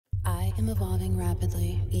am evolving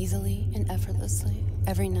rapidly, easily, and effortlessly.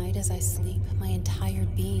 Every night as I sleep, my entire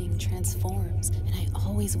being transforms, and I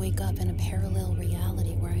always wake up in a parallel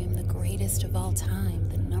reality where I am the greatest of all time,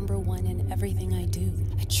 the number one in everything I do.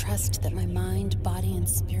 I trust that my mind, body, and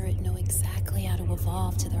spirit know exactly how to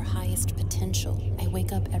evolve to their highest potential. I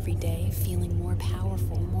wake up every day feeling more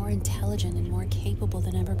powerful, more intelligent, and more capable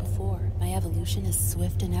than ever before. My evolution is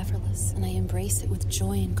swift and effortless, and I embrace it with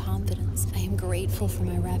joy and confidence. I am grateful for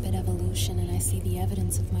my rapid evolution, and I see the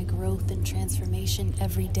evidence of my growth and transformation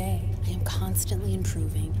every day. I am constantly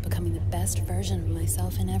improving, becoming the best version of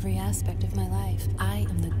myself in every aspect of my life. I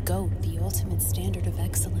am the GOAT, the ultimate standard of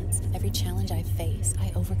excellence. Every challenge I face,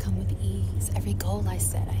 I overcome with ease. Every goal I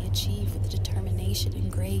set, I achieve with determination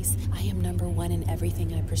and grace. I am number one in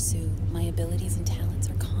everything I pursue. My abilities and talents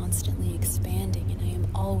are constantly expanding, and I am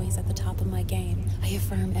always at the top of my game. I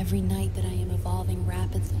affirm every night that I am evolving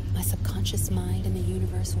rapidly. My subconscious mind and the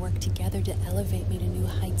universe work together to elevate me to new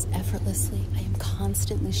heights effortlessly. I am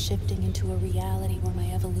constantly shifting into a reality where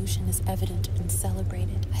my evolution is evident and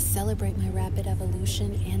celebrated. I celebrate my rapid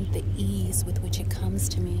evolution and the ease with which it comes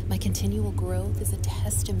to me. My continual growth is a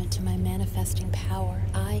testament to my manifesting power.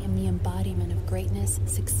 I am the embodiment of greatness,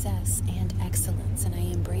 success, and excellence, and I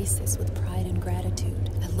embrace this with pride and gratitude.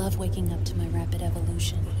 I love waking up to my rapid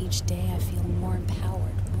evolution. Each day I feel more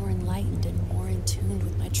empowered, more enlightened, and more in tune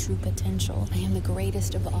with my true potential. I am the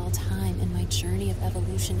greatest of all time, and my journey of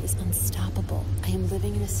evolution is unstoppable. I am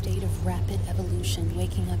living in a state of rapid evolution,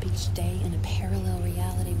 waking up each day in a parallel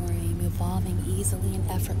reality where I am evolving easily and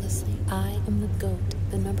effortlessly. I am the GOAT,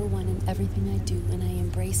 the number one in everything I do, and I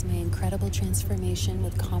embrace my incredible transformation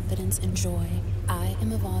with confidence and joy. I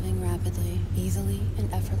am evolving rapidly, easily,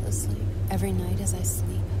 and effortlessly. Every night as I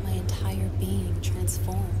sleep, my entire being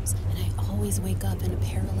transforms, and I always wake up in a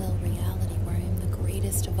parallel reality where I am the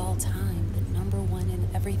greatest of all time, the number one in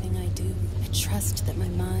everything I do. I trust that my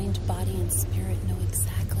mind, body, and spirit know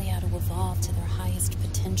exactly how to evolve to their highest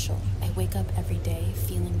potential. I wake up every day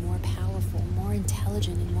feeling more powerful, more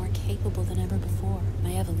intelligent, and more capable than ever before.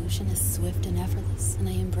 My evolution is swift and effortless, and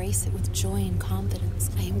I embrace it with joy and confidence.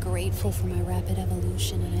 I am grateful for my rapid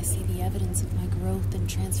evolution, and I see the evidence of my growth and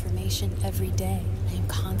transformation every day. I am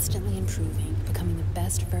constantly improving, becoming the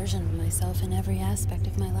best version of myself in every aspect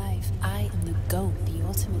of my life. I am the GOAT, the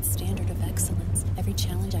ultimate standard of excellence. Every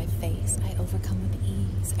challenge I face, I overcome with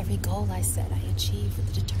ease. Every goal I set, I achieve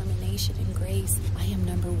with determination and grace. I am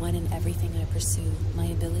number one in everything I pursue. My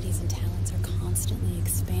abilities and talents are constantly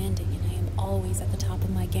expanding, and I am always at the top of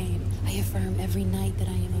my game. I affirm every night that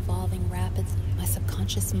I am evolving rapidly. My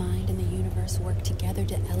subconscious mind and the universe work together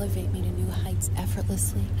to elevate me to new heights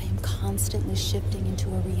effortlessly. I am constantly shifting into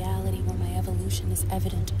a reality where my evolution is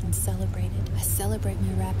evident and celebrated. I celebrate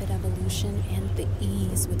my rapid evolution and the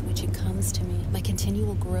ease with which it comes to me. My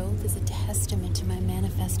continual growth is a testament to my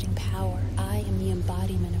manifesting power. I am the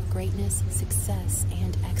embodiment of greatness, success,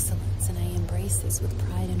 and excellence, and I embrace this with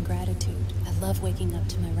pride and gratitude. I love waking up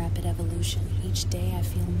to my rapid evolution. Each day I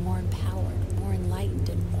feel more empowered, more enlightened,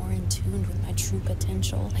 and more in tune with my true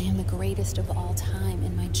potential. I am the greatest of all time,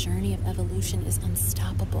 and my journey of evolution is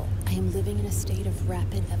unstoppable. I am living in a state of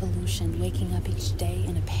rapid evolution, waking up each day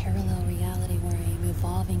in a parallel reality where I am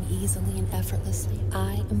evolving easily and effortlessly.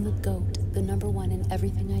 I am the GOAT, the number one in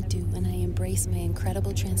everything I do, and I embrace my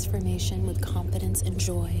incredible transformation with confidence and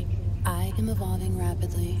joy. I am evolving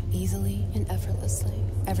rapidly, easily, and effortlessly.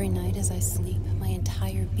 Every night as I sleep, my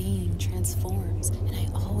entire being transforms, and I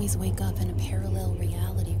always wake up in a parallel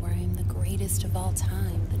reality where I am the greatest of all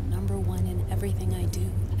time, the number one in everything I do.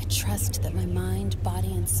 I trust that my mind,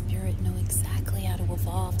 body, and spirit know exactly how to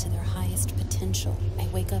evolve to their highest potential. I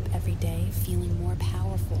wake up every day feeling more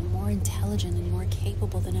powerful, more intelligent, and more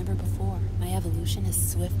capable than ever before. My evolution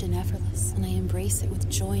is swift and effortless, and I embrace it with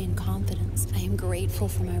joy and confidence. I am grateful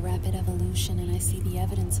for my rapid evolution, and I see the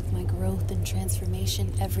evidence of my growth and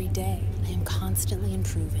transformation every day. I am constantly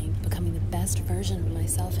improving, becoming the best version of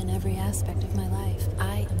myself in every aspect of my life.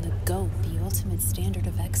 I am the GOAT, the ultimate standard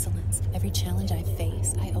of excellence. Every challenge I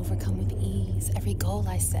face, I overcome with ease. Every goal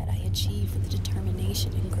I set, I achieve with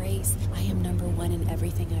determination and grace. I am number one in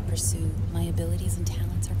everything I pursue. My abilities and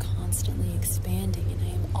talents are constantly expanding, and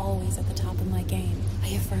I am always at the top of my game. I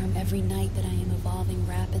affirm every night that I am evolving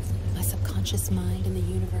rapidly. My subconscious mind and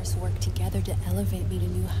the universe work together to elevate me to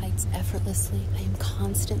new heights effortlessly. I am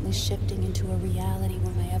constantly shifting into a reality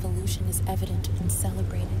where my evolution is evident and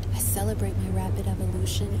celebrated. I celebrate my rapid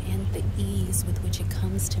evolution and the ease with which it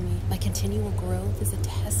comes to me. My continual growth is a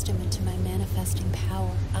testament to my manifesting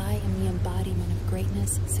power. I am the embodiment of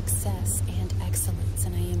greatness, success, and excellence,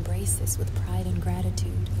 and I embrace this with pride and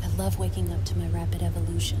gratitude. I love waking up to my rapid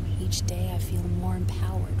evolution. Each day I feel more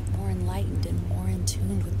empowered, more enlightened, in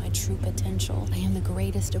tune with my true potential. I am the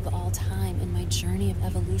greatest of all time, and my journey of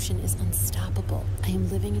evolution is unstoppable. I am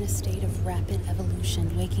living in a state of rapid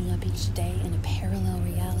evolution, waking up each day in a parallel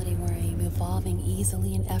reality where I am evolving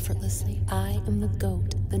easily and effortlessly. I am the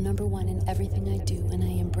GOAT, the number one in everything I do, and I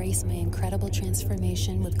embrace my incredible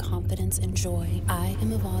transformation with confidence and joy. I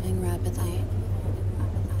am evolving rapidly.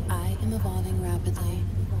 I am evolving rapidly.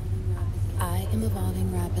 I am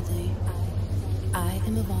evolving rapidly. I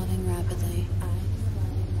am evolving rapidly.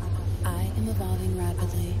 I am evolving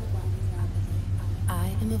rapidly.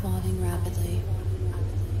 I am evolving rapidly.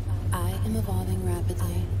 I am evolving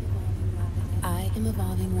rapidly. I am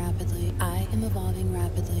evolving rapidly. I am evolving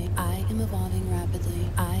rapidly. I am evolving rapidly.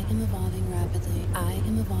 I am evolving rapidly. I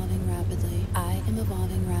am evolving rapidly. I am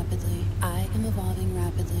evolving rapidly. I am evolving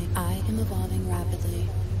rapidly. I am evolving rapidly.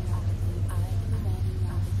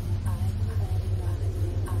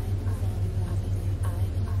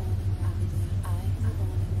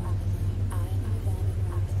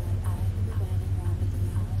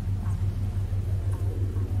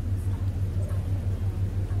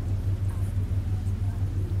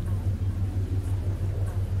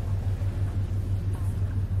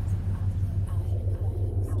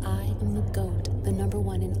 GOAT, the number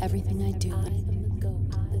one in everything I do. I am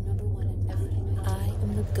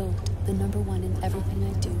the GOAT, the number one in everything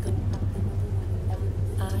I do. I am the GOAT, the number one in everything I do.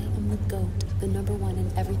 I am the GOAT, the number one in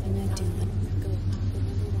everything I do.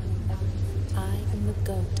 I am the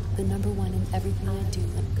GOAT, the number one in everything I do.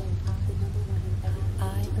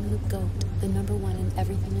 I am the GOAT, the number one in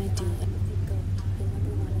everything I do.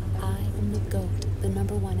 I am the GOAT, the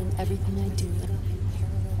number one in everything I do.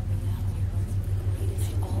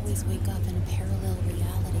 I always wake up in a parallel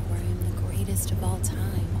reality where I am the greatest of all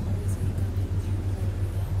time.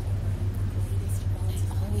 I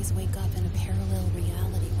always wake up in a parallel reality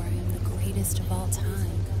where I am the greatest of all time.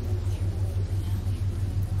 I always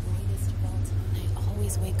wake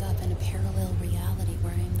up in a parallel reality where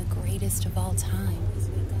I am the greatest of all time.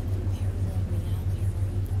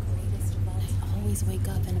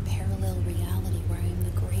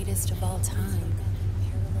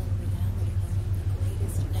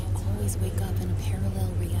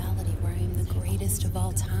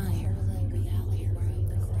 always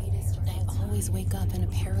wake up in a parallel reality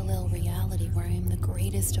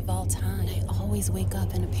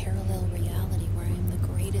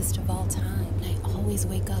where I am the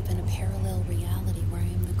greatest of all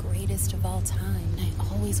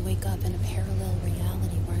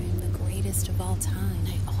time.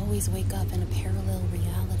 I always wake up in a parallel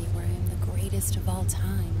reality where I am the greatest of all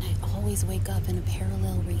time. I always wake up in a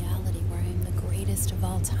parallel reality where I am the greatest of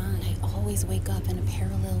all time. I always wake up in a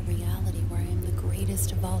parallel reality where I am the greatest of all time. I always wake up in a parallel reality where I am the greatest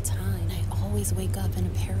of all time. I always wake up in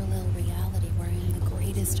a parallel reality where I am the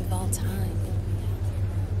greatest of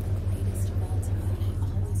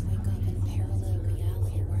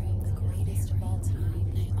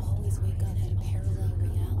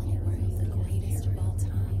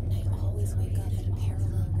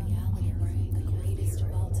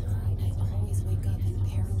all time. I always wake up in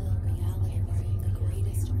a parallel reality where I am the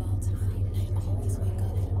greatest of all time. I always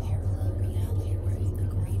wake up in a parallel reality where I am the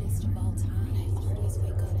greatest of all time. I always wake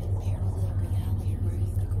up in a parallel reality where I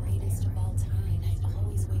am the greatest of all time.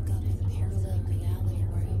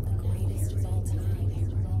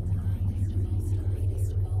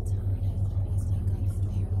 I always wake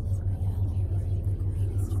up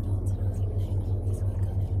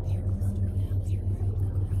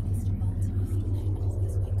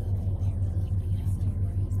in a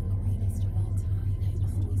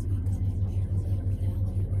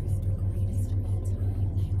parallel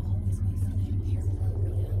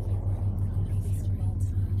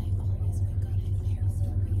reality where I am the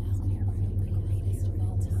greatest of all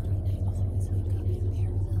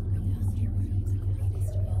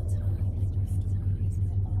time.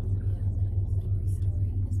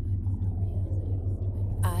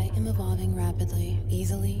 I am evolving rapidly,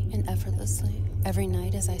 easily, and effortlessly. Every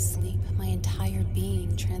night as I sleep, my entire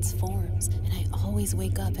being transforms, and I always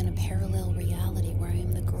wake up in a parallel reality where I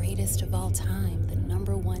am the greatest of all time, the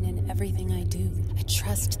number one in everything I do. I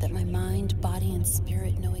trust that my mind, body, and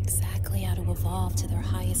spirit know exactly how to evolve to their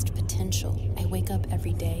highest potential. I wake up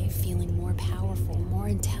every day feeling more powerful, more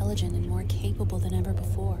intelligent, and more capable than ever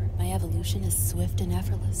before. My evolution is swift and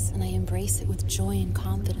effortless, and I embrace it with joy and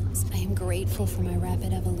confidence. I am grateful for my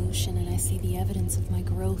rapid evolution, and I see the evidence of my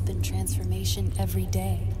growth and transformation every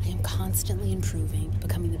day. I am constantly improving,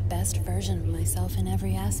 becoming the best version of myself in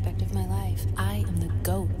every aspect of my life. I am the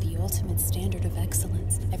GOAT, the ultimate standard of excellence.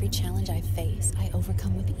 excellence. Every challenge I face, I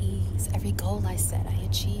overcome with ease. Every goal I set, I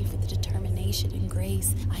achieve with determination and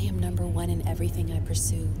grace. I am number one in everything I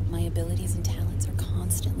pursue. My abilities and talents are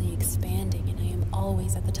constantly expanding, and I am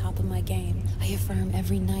always at the top of my game. I affirm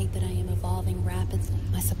every night that I am evolving rapidly.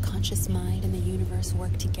 My subconscious mind and the universe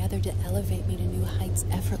work together to elevate me to new heights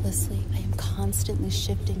effortlessly. I am constantly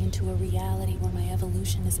shifting into a reality where my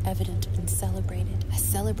evolution is evident and celebrated. I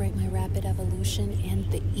celebrate my rapid evolution and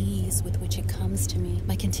the ease with which it comes to me.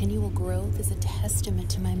 My continual growth is a testament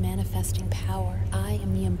to my manifesting power. I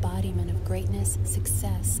am the embodiment of greatness,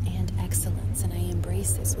 success, and excellence, and I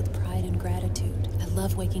embrace this with pride and gratitude. I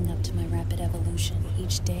love waking up to my rapid evolution.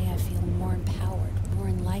 Each day I feel more empowered, more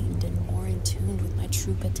enlightened, and more in tune with my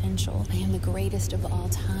true potential. I am the greatest of all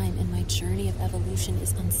time, and my journey of evolution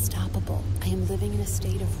is unstoppable. I am living in a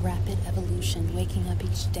state of rapid evolution, waking up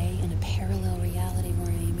each day in a parallel reality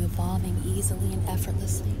where I am evolving easily and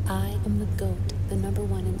effortlessly. I am the GOAT, the number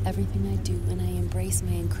one in everything I do, and I embrace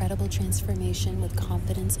my incredible transformation with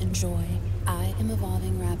confidence and joy. I am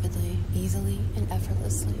evolving rapidly, easily, and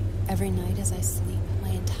effortlessly. Every night as I sleep, my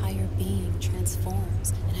entire being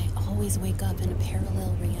transforms, and I always wake up in a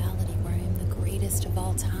parallel reality where I am the greatest of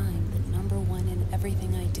all time, the number one in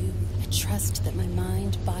everything I do. I trust that my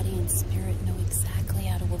mind, body, and spirit know exactly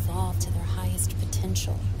how to evolve to their highest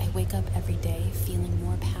potential. I wake up every day feeling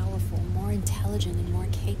more powerful, more intelligent, and more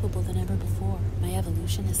capable than ever before. My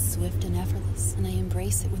evolution is swift and effortless, and I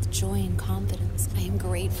embrace it with joy and confidence. I am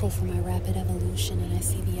grateful for my rapid evolution, and I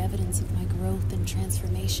see the evidence of my growth and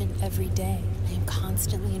transformation every day. I am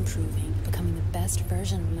constantly improving, becoming the best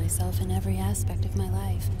version of myself in every aspect of my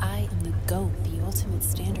life. I am the GOAT, the ultimate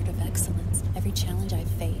standard of excellence. Every challenge I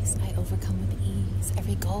face, I overcome with ease.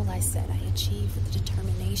 Every goal I set, I achieve with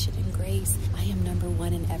determination and grace. I am number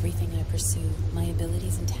one in everything I pursue. My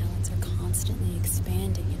abilities and talents are constantly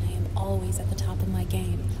expanding, and I am always at the top of my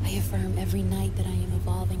game. I affirm every night that I am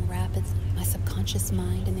evolving rapidly. My subconscious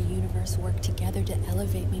mind and the universe work together to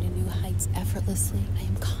elevate me to new heights effortlessly. I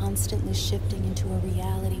am constantly shifting into a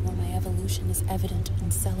reality where my evolution is evident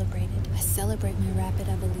and celebrated. I celebrate my rapid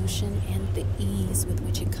evolution and the ease with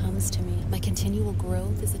which it comes to me. My continual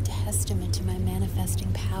growth is a testament to my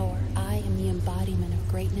manifesting power. I am the embodiment of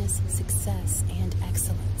greatness, success, and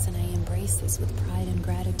excellence, and I embrace this with pride and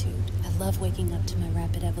gratitude. I love waking up to my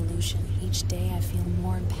rapid evolution. Each day I feel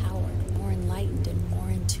more empowered, more enlightened, and more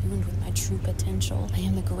in tune with my true potential. I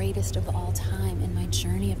am the greatest of all time, and my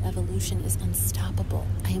journey of evolution is unstoppable.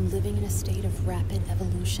 I am living in a state of rapid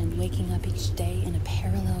evolution, waking up each day in a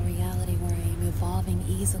parallel reality where I am evolving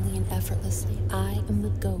easily and effortlessly. I am the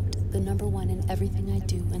GOAT, the number one in everything I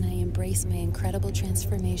do, and I embrace my incredible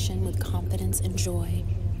transformation with confidence and joy.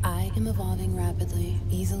 I am evolving rapidly,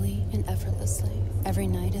 easily, and effortlessly. Every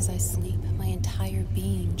night as I sleep, my entire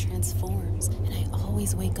being transforms, and I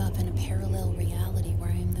always wake up in a parallel reality where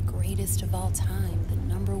I am the greatest of all time, the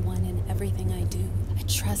number one in everything I do. I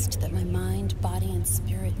trust that my mind, body, and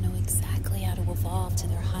spirit know exactly how to evolve to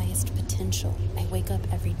their highest potential. I wake up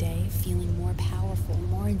every day feeling more powerful,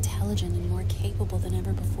 more intelligent, and more capable than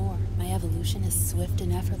ever before. My evolution is swift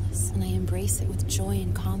and effortless, and I embrace it with joy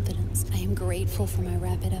and confidence. I am grateful for my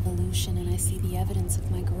rapid evolution, and I see the evidence of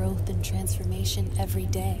my growth and transformation every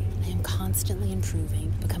day. I am constantly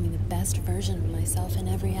improving, becoming the best version of myself in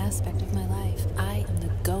every aspect of my life. I am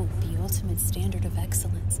the GOAT, the ultimate standard of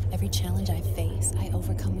excellence. Every challenge I face, I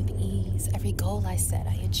overcome with ease. Every goal I set,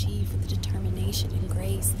 I achieve with determination and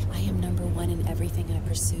grace. I am number one in everything I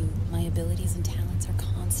pursue. My abilities and talents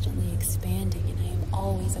are constantly expanding, and I am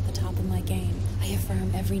always at the top of my game. I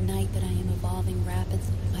affirm every night that I am evolving rapidly.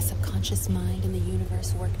 My subconscious mind and the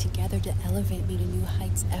universe work together to elevate me to new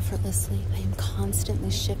heights effortlessly. I am constantly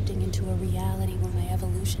shifting into a reality where my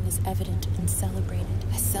evolution is evident and celebrated.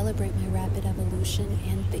 I celebrate my rapid evolution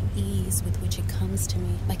and the ease with which it comes to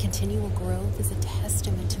me. My continual growth is a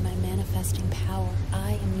testament to my manifesting power.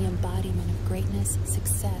 I am the embodiment of greatness,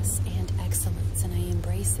 success, and excellence, and I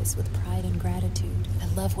embrace this with pride and gratitude. I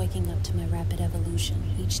love waking up to my rapid evolution.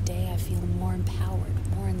 Each day I feel more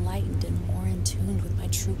empowered, more enlightened, and more in tune with my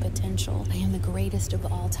true potential. I am the greatest of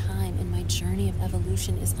all time, and my journey of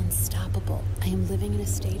evolution is unstoppable. I am living in a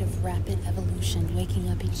state of rapid evolution, waking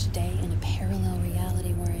up each day in a parallel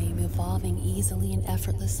reality where I am evolving easily and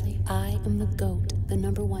effortlessly. I am the GOAT, the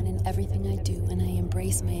number one in everything I do, and I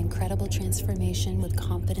embrace my incredible transformation with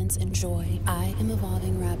confidence and joy. I am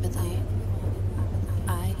evolving rapidly.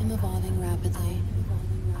 I am evolving rapidly.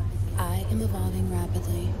 I am evolving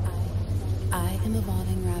rapidly. I am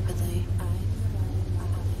evolving rapidly.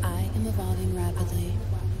 I am evolving rapidly.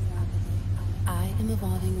 I am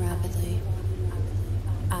evolving rapidly.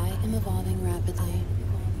 I am evolving rapidly.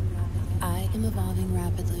 I am evolving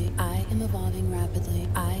rapidly. I am evolving rapidly.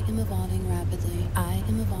 I am evolving rapidly. I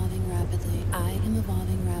am evolving rapidly. I am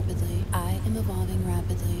evolving rapidly. I am evolving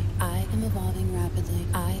rapidly. I am evolving rapidly.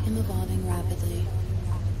 I am evolving rapidly.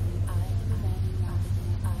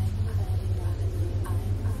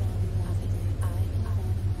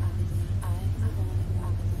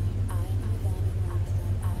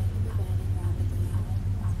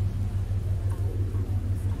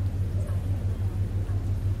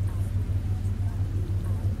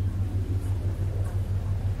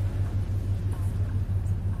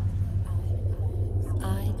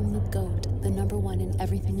 GOAT, the number one in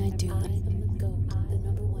everything I do. I am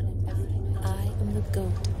the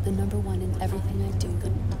GOAT, the number one in everything I do.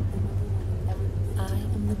 I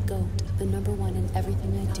am the GOAT, the number one in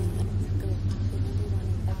everything I do. I am the GOAT, the number one in everything I do.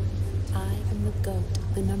 I am the GOAT,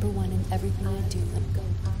 the number one in everything I do.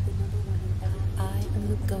 I am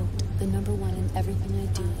the GOAT, the number one in everything I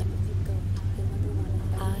do.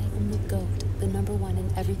 I am the GOAT, the number one in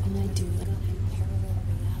everything I do.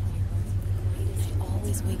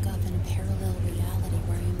 Always wake up in a parallel reality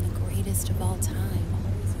where I am the greatest of all time.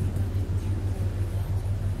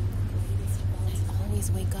 I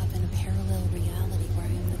always wake up in a parallel reality where I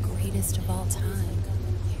am the greatest of all time.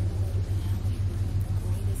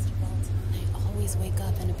 I always wake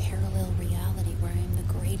up in a parallel reality where I am the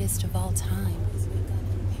greatest of all time.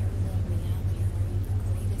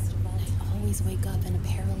 I always wake up in a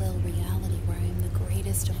parallel reality where I am the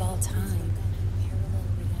greatest of all time.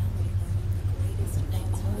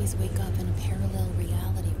 Always wake up in a parallel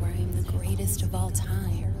reality where I am the greatest of all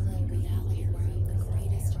time. I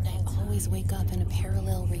always wake up in a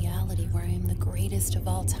parallel reality where I am the greatest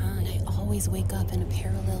of all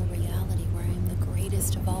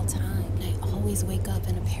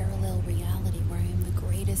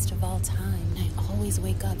time. I always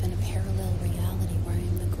wake up in a parallel reality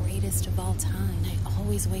where I am the greatest of all time. I always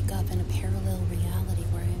wake up in a parallel reality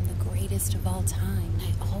where I am the greatest of all time. I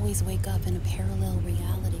always wake up in a parallel reality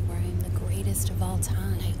where I am the greatest of all time.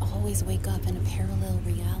 I always wake up in a parallel reality where I am the greatest of all time. I always wake up in a parallel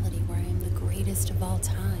reality where I am the greatest of all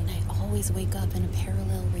time. I always wake up in a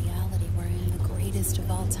parallel reality where I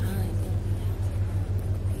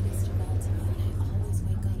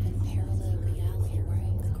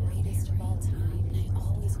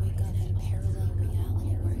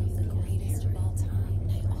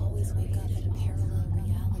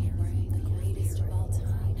the greatest of all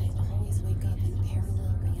time. I always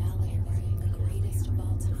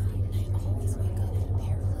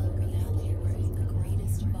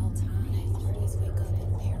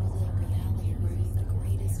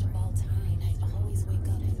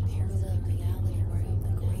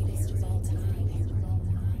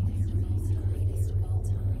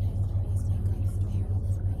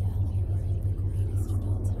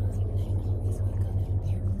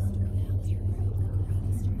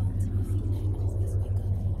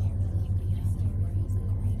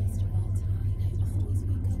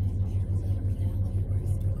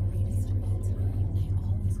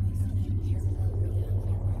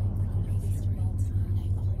up in a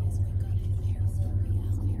parallel reality where I am the greatest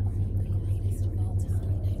of all time.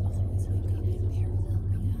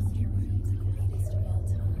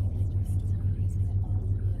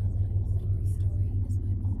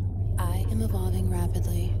 Evolving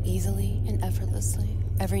rapidly, easily, and effortlessly.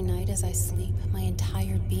 Every night as I sleep, my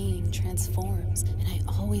entire being transforms, and I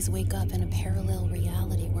always wake up in a parallel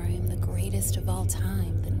reality where I am the greatest of all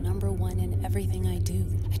time, the number one in everything I do.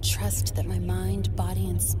 I trust that my mind, body,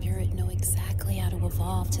 and spirit know exactly how to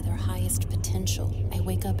evolve to their highest potential. I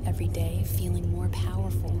wake up every day feeling more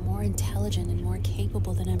powerful, more intelligent, and more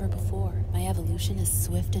capable than ever before. My evolution is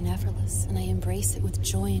swift and effortless, and I embrace it with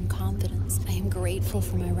joy and confidence. I am grateful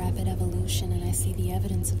for my rapid evolution, and I see the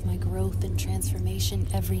evidence of my growth and transformation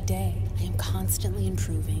every day. I am constantly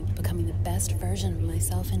improving, becoming the best version of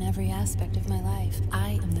myself in every aspect of my life.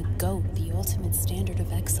 I am the GOAT, the ultimate standard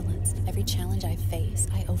of excellence. Every challenge I face,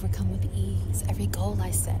 I overcome with ease. Every goal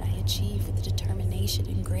I set, I achieve with determination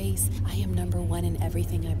and grace. I am number one in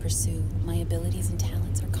everything I pursue. My abilities and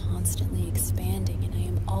talents are constantly expanding, and I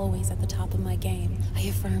am always at the top of my game. I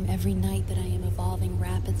affirm every night that I am evolving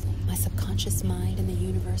rapidly. My subconscious mind and the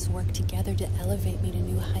universe work together to elevate me to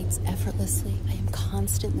new heights effortlessly. I am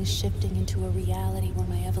constantly shifting into a reality where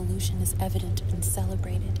my evolution is evident and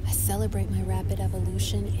celebrated. I celebrate my rapid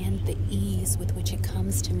evolution and the ease with which it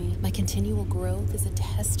comes to me. My continual growth is a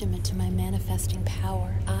testament to my manifesting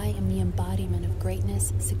power. I am the embodiment of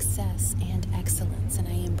greatness, success, and excellence, and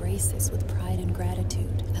I embrace this with pride and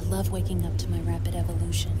gratitude. I love waking up to my rapid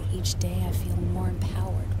evolution. Each day I feel more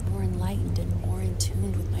empowered, more enlightened, and more in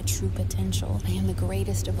tune with my true true potential. I am the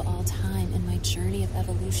greatest of all time, and my journey of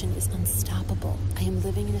evolution is unstoppable. I am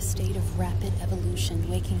living in a state of rapid evolution,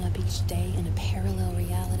 waking up each day in a parallel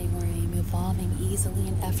reality where I am evolving easily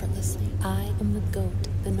and effortlessly. I am the GOAT,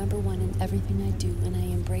 the number one in everything I do, and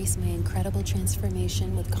I embrace my incredible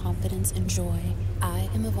transformation with confidence and joy. I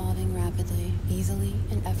am evolving rapidly, easily,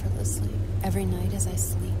 and effortlessly. Every night as I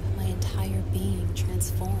sleep, my entire being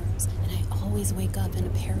transforms, and I always wake up in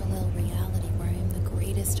a parallel reality where I am the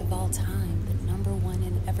greatest of all time, the number one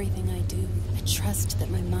in everything I do. I trust that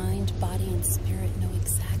my mind, body, and spirit know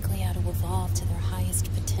exactly how to evolve to their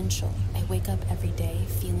highest potential. I wake up every day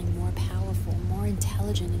feeling more powerful, more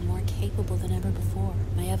intelligent, and more capable than ever before.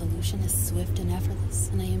 My evolution is swift and effortless,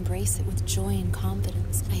 and I embrace it with joy and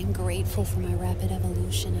confidence. I am grateful for my rapid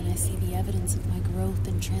evolution, and I see the evidence of my growth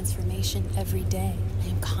and transformation every day. I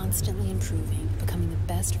am constantly improving, becoming the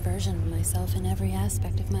best version of myself in every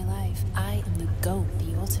aspect of my life. I am the GOAT,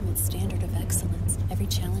 the ultimate standard of excellence. Every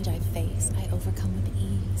challenge I face, I overcome with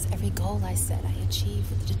ease. Every goal I set, I achieve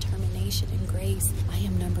with determination and grace. I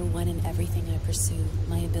am number one in everything I pursue.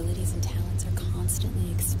 My abilities and talents are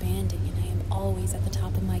constantly expanding, and I am always at the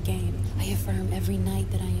top of my game. I affirm every night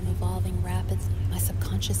that I am evolving rapidly. My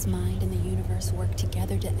subconscious mind and the universe work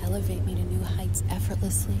together to elevate me to new heights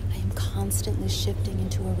effortlessly. I am constantly shifting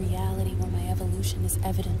into a reality where my evolution is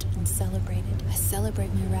evident and celebrated. I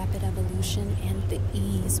celebrate my rapid evolution and the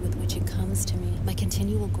ease with which it comes to me. My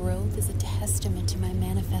continual growth is a testament to my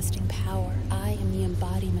manifesting power. I am the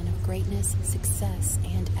embodiment of greatness, success,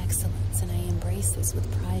 and excellence, and I embrace this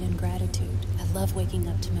with pride and gratitude. I love waking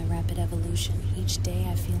up to my rapid evolution. Each day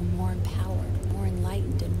I feel more empowered, more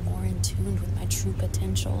enlightened, and more in tune with my true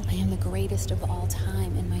potential. I am the greatest of all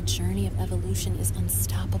time, and my journey of evolution is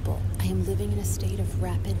unstoppable. I am living in a state of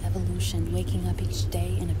rapid evolution, waking up each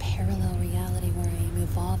day in a parallel reality where I am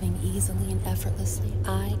evolving easily and effortlessly.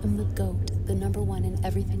 I am the GOAT, the number one in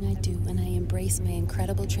everything I do, and I embrace my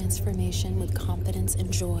incredible transformation with confidence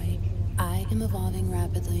and joy. I am evolving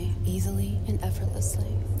rapidly, easily, and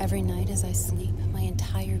effortlessly. Every night as I sleep, my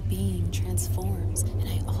entire being transforms, and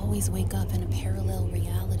I always wake up in a parallel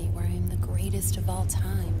reality where I am the greatest of all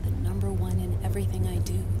time, the number one in everything I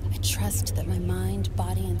do. I trust that my mind,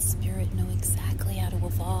 body, and spirit know exactly how to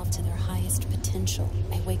evolve to their highest potential.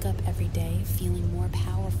 I wake up every day feeling more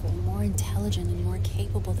powerful, more intelligent, and more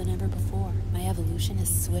capable than ever before. My evolution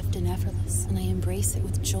is swift and effortless, and I embrace it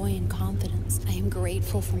with joy and confidence. I am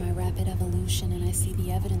grateful for my rapid evolution, and I see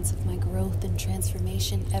the evidence of my growth and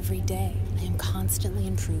transformation every day. I am constantly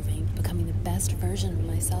improving, becoming the best version of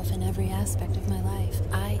myself in every aspect of my life.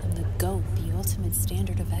 I am the GOAT, the ultimate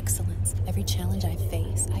standard of excellence. Every challenge I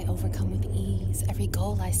face, I overcome with ease. Every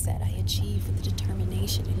goal I set, I achieve with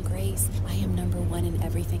determination and grace. I am number one in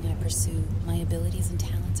everything I pursue. My abilities and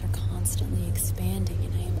talents are constantly expanding,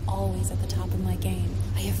 and I am always at the top of my game.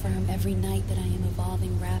 I affirm every night that I am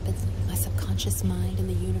evolving rapidly. My subconscious mind and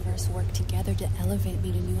the universe work together to elevate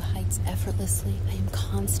me to new heights effortlessly. I am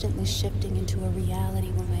constantly shifting into a reality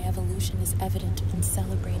where my evolution is evident and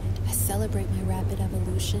celebrated. I celebrate my rapid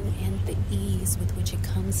evolution and the ease with which it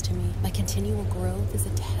comes to me. My continual growth is a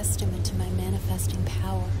testament to my manifesting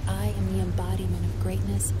power. I am the embodiment of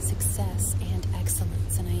greatness, success, and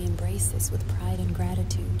excellence, and I embrace this with pride and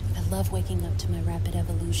gratitude. I love waking up to my rapid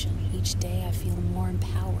evolution. Each day I feel more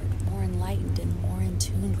empowered, more enlightened, and more in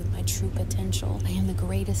tune with my true potential. I am the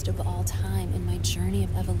greatest of all time, and my journey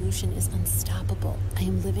of evolution is unstoppable. I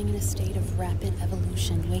am living in a state of rapid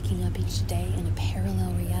evolution, waking up each day in a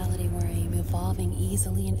parallel reality where I am evolving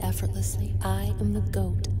easily and effortlessly. I am the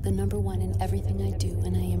GOAT, the number one in everything I do,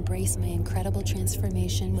 and I embrace my incredible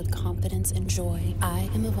transformation with confidence and joy. I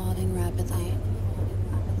am evolving rapidly.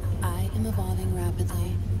 I am evolving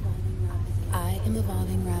rapidly. I am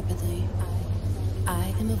evolving rapidly.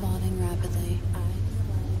 I am evolving rapidly.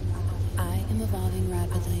 I am evolving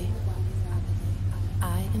rapidly.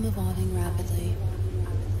 I am evolving rapidly.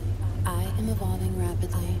 I am evolving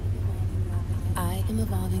rapidly. I am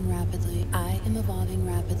evolving rapidly. I am evolving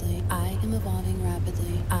rapidly. I am evolving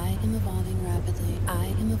rapidly. I am evolving rapidly. I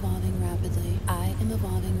am evolving rapidly. I am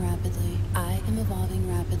evolving rapidly. I am evolving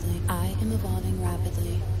rapidly. I am evolving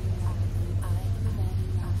rapidly.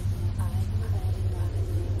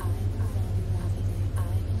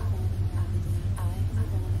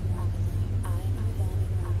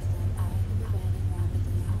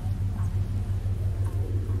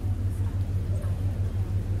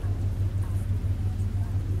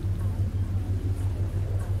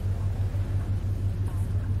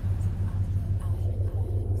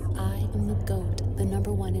 GOAT, the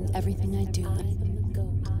number one in everything I do. I am the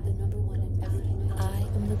GOAT, the number one in everything I do. I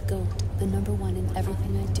am the GOAT, the number one in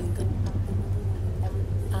everything I do.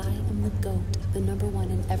 I GOAT, the number one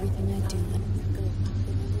in everything I do.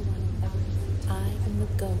 I am the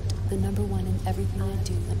GOAT, the number one in everything I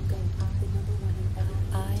do.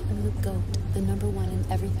 I am the GOAT, the number one in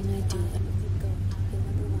everything I do.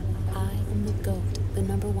 I am the GOAT, the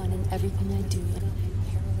number one in everything I do.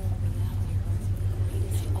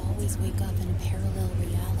 I always wake up in a parallel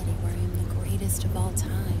reality where I am the greatest of all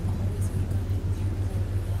time.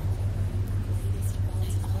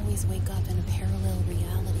 I always wake up in a parallel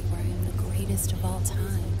reality where I am the greatest of all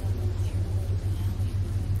time.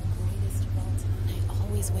 I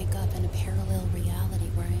always wake up in a parallel reality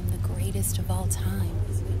where I am the greatest of all time.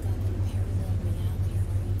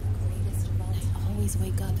 I always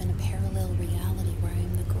wake up in a parallel reality where I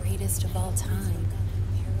am the greatest of all time.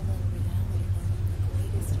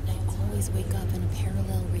 I always wake up in a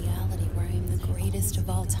parallel reality where I am the greatest of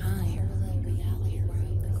all time.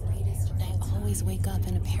 I always wake up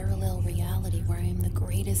in a parallel reality where I am the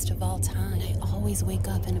greatest of all time. I always wake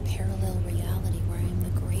up in a parallel reality where I am the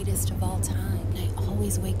greatest of all time. I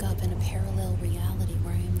always wake up in a parallel reality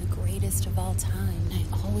where I am the greatest of all time. I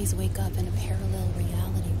always wake up in a parallel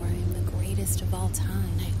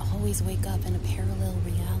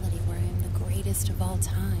reality where I am the greatest of all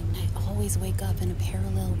time. I always wake up in a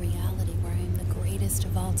parallel reality where I am the greatest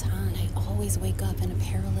of all time. I always wake up in a parallel reality where I am the greatest of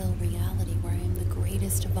all time. I always wake up in a parallel reality where I am the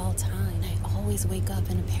greatest of all time. I always wake up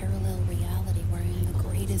in a parallel reality where I am the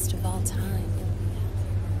greatest of all time.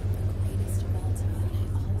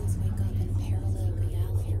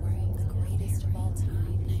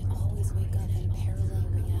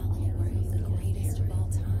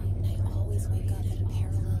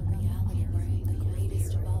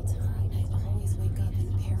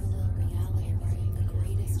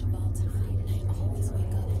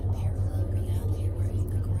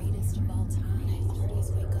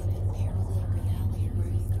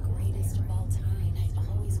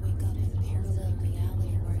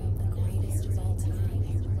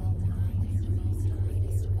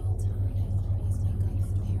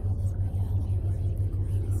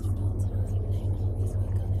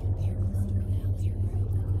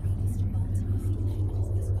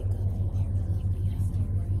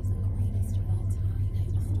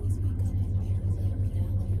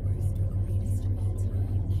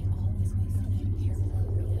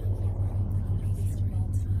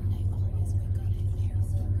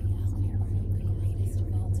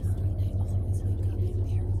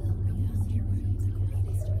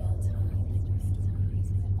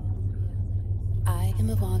 I'm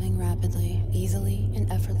evolving rapidly, easily,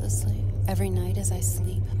 and effortlessly. Every night as I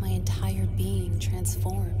sleep, my entire being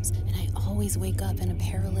transforms, and I always wake up in a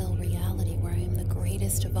parallel reality where I am the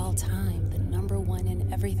greatest of all time, the number one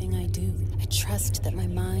in everything I do. I trust that my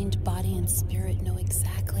mind, body, and spirit know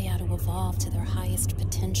exactly how to evolve to their highest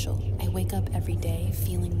potential. I wake up every day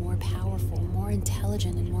feeling more powerful, more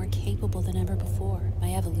intelligent, and more capable than ever before.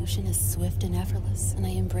 My evolution is swift and effortless, and I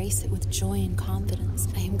embrace it with joy and confidence.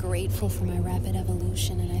 I am grateful for my rapid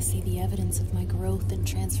evolution, and I see the evidence of my growth and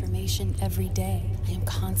transformation every day. I am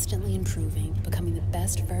constantly improving, becoming the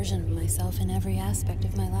best version of myself in every aspect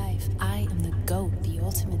of my life. I am the GOAT, the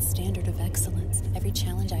ultimate standard of excellence. Every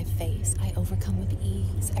challenge I face, I overcome with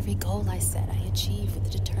ease. Every goal I set, I achieve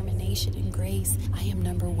with determination and grace. I am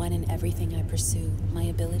number one in everything I pursue. My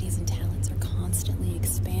abilities and talents are constantly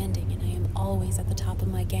expanding, and I am always at the top of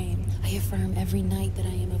my game. I affirm every night that I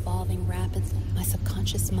am evolving rapidly. My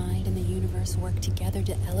subconscious mind and the universe work together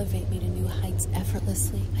to elevate me to new heights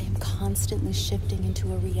effortlessly. I am constantly shifting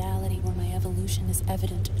into a reality where my evolution is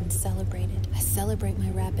evident and celebrated. I celebrate my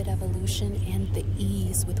rapid evolution and the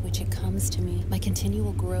ease with which it comes to me. My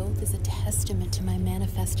continual growth is a testament to my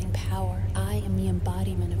manifesting power. I am the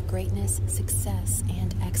embodiment of greatness, success,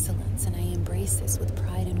 and excellence, and I embrace this with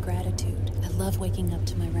pride and gratitude. I love waking up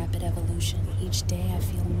to my rapid evolution. Each day I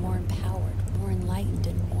feel more empowered, more enlightened,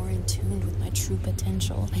 and more in tune with my true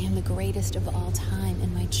potential. I am the greatest of all time,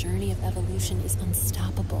 and my journey of evolution is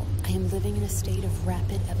unstoppable. I am living in a state of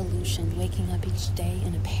rapid evolution, waking up each day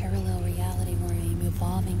in a parallel reality where I am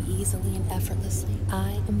evolving easily and effortlessly.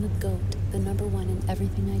 I am the GOAT, the number one in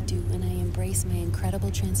everything I do, and I embrace my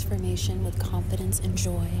incredible transformation with confidence and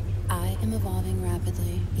joy. I am evolving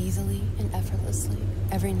rapidly, easily, and effortlessly.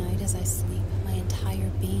 Every night as I sleep, my entire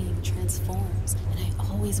being transforms, and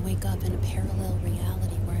I always wake up in a parallel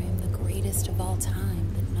reality where I am the greatest of all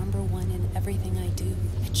time, the number one in everything I do.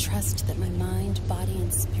 I trust that my mind, body,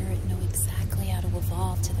 and spirit know exactly how to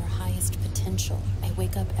evolve to their highest highest potential. I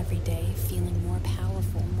wake up every day feeling more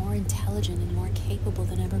powerful, more intelligent, and more capable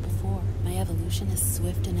than ever before. My evolution is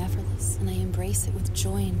swift and effortless, and I embrace it with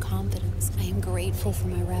joy and confidence. I am grateful for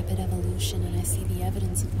my rapid evolution, and I see the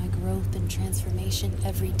evidence of my growth and transformation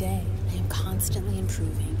every day. I am constantly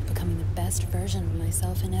improving, becoming the best version of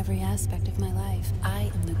myself in every aspect of my life.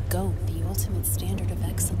 I am the GOAT, the ultimate standard of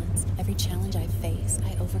excellence. Every challenge I face,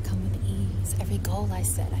 I overcome with ease. Every goal I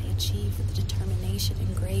set, I achieve with determination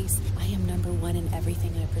and grace. I am number one in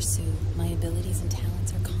everything I pursue. My abilities and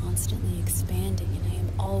talents are constantly expanding, and I am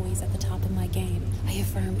always at the top of my game. I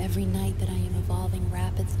affirm every night that I am evolving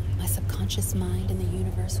rapidly. My subconscious mind and the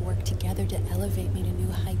universe work together to elevate me to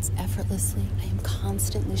new heights effortlessly. I am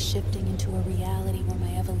constantly shifting into a reality where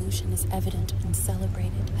my evolution is evident and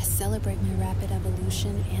celebrated. I celebrate my rapid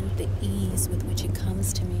evolution and the ease with which it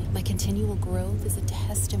comes to me. My continual growth is a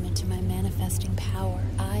testament to my manifesting power.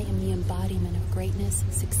 I am the embodiment of greatness,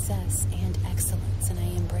 success, and excellence, and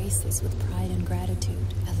I embrace this with pride and gratitude.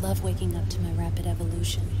 I love waking up to my rapid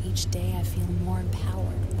evolution. Each day I feel more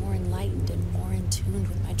empowered, more enlightened, and more in tune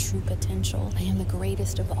with my true potential. I am the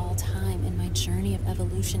greatest of all time, and my journey of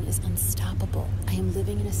evolution is unstoppable. I am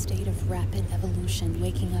living in a state of rapid evolution,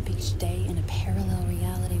 waking up each day in a parallel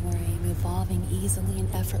reality where I am evolving easily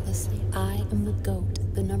and effortlessly. I am the GOAT,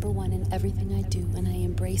 the number one in everything I do, and I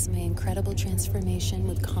embrace my incredible transformation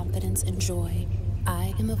with confidence and joy.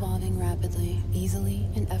 I am evolving rapidly, easily,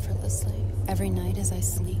 and effortlessly. Every night as I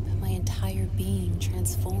sleep, my entire being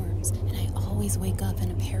transforms, and I always wake up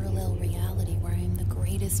in a parallel reality where I am the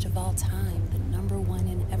greatest of all time, the number one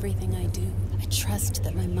in everything I do. I trust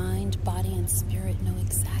that my mind, body, and spirit know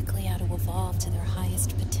exactly how to evolve to their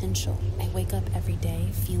highest potential. I wake up every day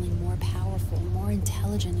feeling more powerful, more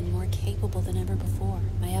intelligent, and more capable than ever before.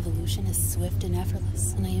 My evolution is swift and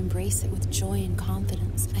effortless, and I embrace it with joy and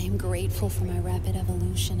confidence. I am grateful for my rapid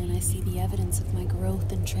evolution, and I see the evidence of my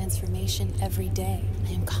growth and transformation every day.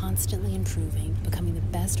 I am constantly improving, becoming the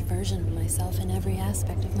best version of myself in every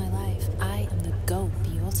aspect of my life. I am the GOAT,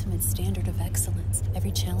 the ultimate standard of excellence.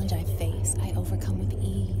 Every challenge I face, I overcome with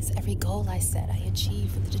ease. Every goal I set, I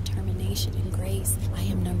achieve with determination and grace. I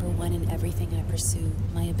am number one in everything I pursue.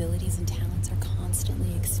 My abilities and talents are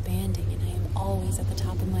constantly expanding, and I am always at the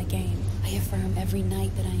top of my game. I affirm every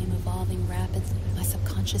night that I am evolving rapidly. My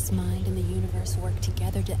subconscious mind and the universe work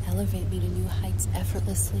together to elevate me to new heights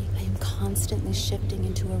effortlessly. I am constantly shifting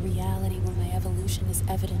into a reality where my evolution is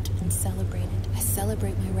evident and celebrated. I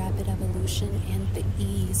celebrate my rapid evolution and the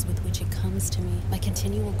ease with which it comes to me. My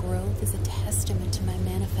continual growth is a testament to my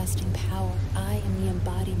manifesting power. I am the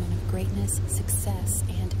embodiment of greatness, success,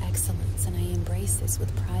 and excellence, and I embrace this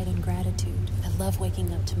with pride and gratitude. I love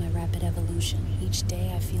waking up to my rapid evolution. Each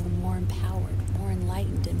day I feel more empowered, more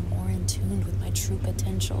enlightened, and more in tune with my true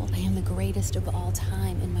potential. I am the greatest of all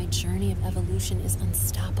time, and my journey of evolution is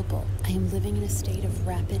unstoppable. I am living in a state of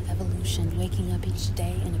rapid evolution, waking up each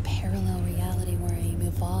day in a parallel reality where I am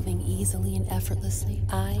evolving easily and effortlessly.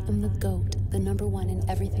 I am the GOAT, the number one in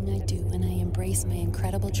everything I do, and I embrace my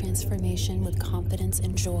incredible transformation with confidence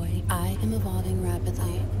and joy. I am evolving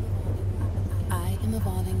rapidly. I am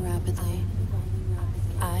evolving rapidly.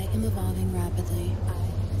 I am evolving rapidly.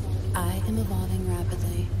 I am evolving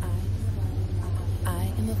rapidly.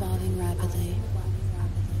 I am evolving rapidly.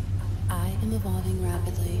 I am evolving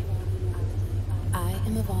rapidly. I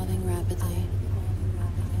am evolving rapidly.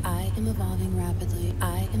 I am evolving rapidly.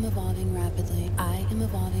 I am evolving rapidly. I am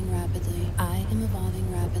evolving rapidly. I am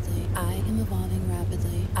evolving rapidly. I am evolving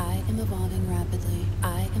rapidly. I am evolving rapidly.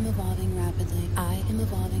 I am evolving rapidly. I am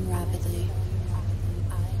evolving rapidly.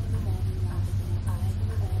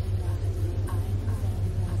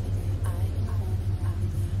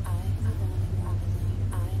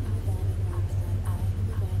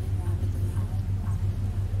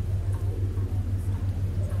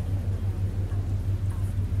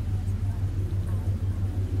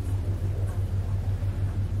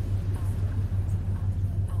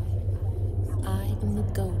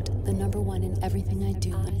 GOAT, the number one in everything I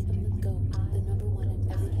do. I am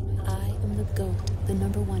the GOAT, the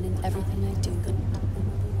number one in everything I do.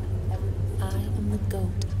 I am the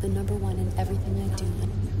GOAT, the number one in everything I do.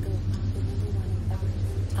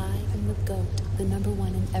 I am the GOAT, the number one in everything I do. I am the GOAT, the number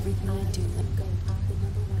one in everything I do.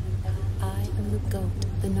 I am the GOAT,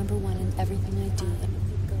 the number one in everything I do.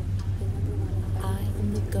 I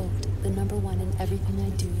am the GOAT, the number one in everything I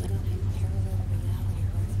do.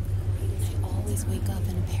 I always wake up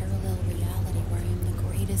in a parallel reality where I am the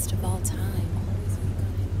greatest of all time.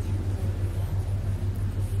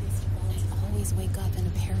 I always wake up in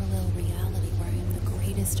a parallel reality where I am the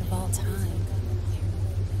greatest of all time.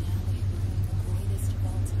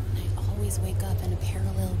 I always always wake up in a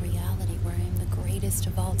parallel reality where I am the greatest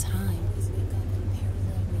of all time.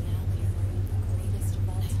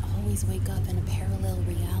 I always wake up in a parallel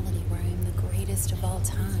reality where I am the greatest of all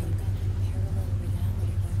time.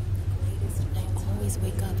 I always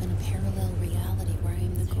wake up in a parallel reality where I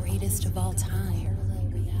am the greatest of all time.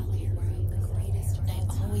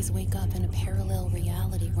 I always wake up in a parallel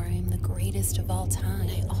reality where I am the greatest of all time.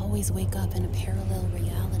 I always wake up in a parallel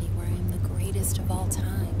reality where I am the greatest of all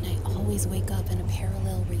time. I always wake up in a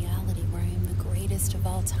parallel reality where I am the greatest of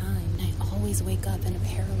all time. I always wake up in a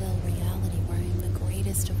parallel reality where I am the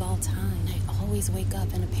greatest of all time. I always wake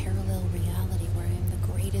up in a parallel reality where I am the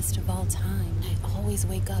greatest of all time. I always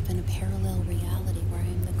wake up in a parallel reality where I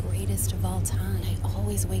am the greatest of all time. I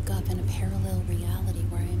always wake up in a parallel reality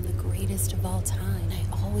where I am the greatest of all time.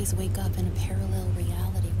 I always wake up in a parallel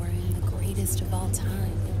reality where I am the greatest of all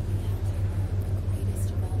time.